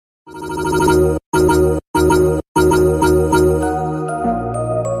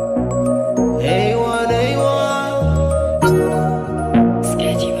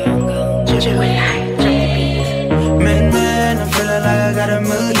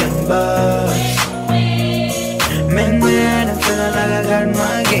million bucks. Man, I'm feeling like I got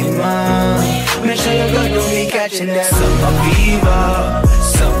my game on. Make sure your girl don't be catching that summer fever,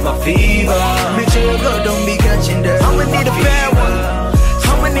 summer fever. Make sure your girl don't be catching that. I'ma need a bad one,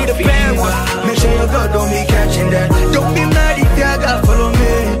 I'ma need a bad one. Make sure your girl don't be catching that. Don't be mad if you gotta follow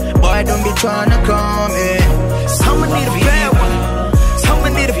me. Boy, don't be trying to come in. I'ma need a bad one, I'ma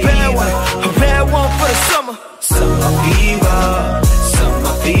need a bad one. A bad one for the summer. Summer fever,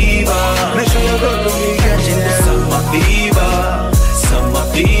 summer fever. Make sure your girl don't be catching that. Summer fever, summer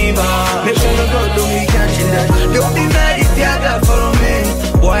fever. Make sure your girl don't be catching that. Don't be mad if you gotta follow me.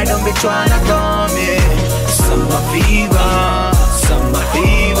 Boy, don't be trying to come in. Summer fever, summer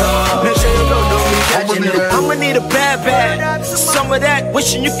fever. Make sure your girl don't be catching that. I'ma need a bad. Some of that,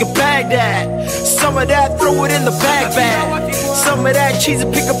 wishing you could bag that. Some of that, throw it in the bag. Some of that, cheese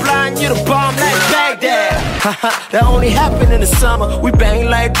and pick up line, you the bomb like Baghdad. That only happened in the summer. We bang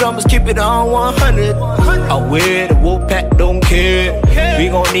like drummers, keep it on 100. I wear the wolf pack, don't care. We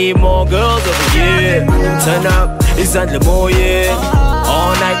gon' need more girls over here. Turn up, it's under more, yeah.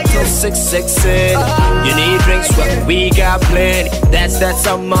 All night till 6 in. You need drinks, well, we got plenty. That's that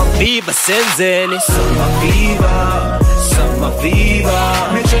summer fever sends in. It's summer fever, summer fever.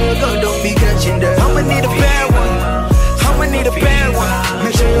 Make sure your girl don't be catching that. I'ma need a bad one, I'ma need a bad one.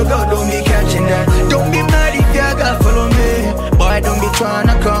 Make sure your girl don't be catching that. Don't be mad if you gotta follow me. Boy, don't be trying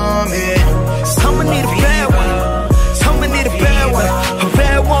to come in. I'ma need a bad one, I'ma need a bad one. A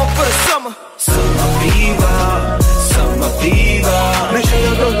bad one for the summer. Summer fever, summer fever. Make sure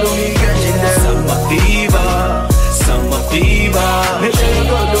your girl don't be catching that. Summer fever, summer fever. Make sure your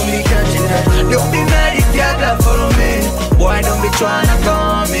girl don't be catching that. Don't be mad if you gotta follow me. Boy, don't be trying to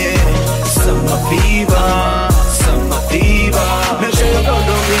come in. Summer fever, summer fever. Make sure your girl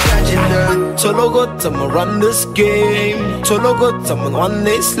don't be catching that. Solo good, I'ma run this game. Solo good, I'ma one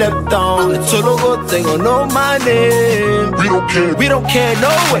they slept on. Solo good, they gon' know my name. We don't care,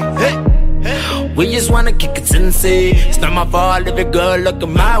 no way. Hey. We just wanna kick it sensei. It's not my fault if your girl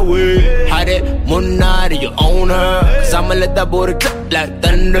looking my way. How that moon night, you own her. Cause I'ma let that booty clap like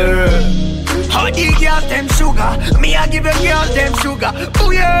thunder. How the girls them sugar, me I give the girls them sugar.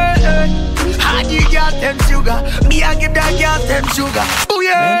 Ooh yeah. How the girls them sugar, me I give the girls them sugar. Ooh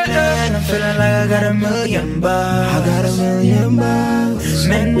yeah. Man, I'm feeling like I got a million bucks. I got a million bucks.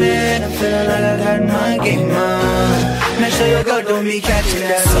 Man, I'm feeling like I got my game on. Make sure your girl don't be catching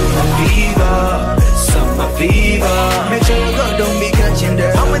that summer fever, summer fever. Make sure your girl don't be catching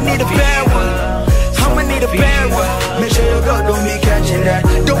that. I'ma need a bad one, I'ma need a bad one. Make sure your girl don't be catching that.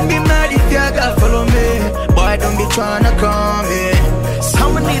 Don't be mad if you gotta follow me. Boy, don't be trying to come in.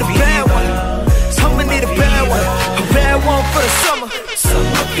 I'ma need a bad one, I'ma need a bad one. A bad one for the summer.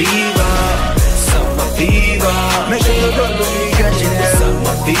 Summer fever, summer fever. Make sure your girl don't be catching that.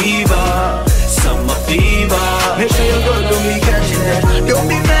 Summer fever, summer fever. Make sure your girl don't be catching that. Don't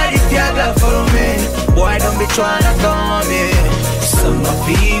be mad if you gotta follow me. Boy, don't be trying to come in. Summer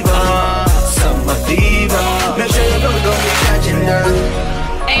fever, summer fever. Make sure your girl don't be catching that.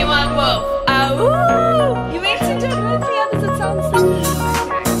 Aewon Wolf. Ooh, you made such a movie as a song.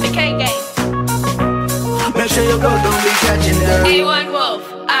 Okay, game. Make sure your girl don't be catching that. Aewon Wolf.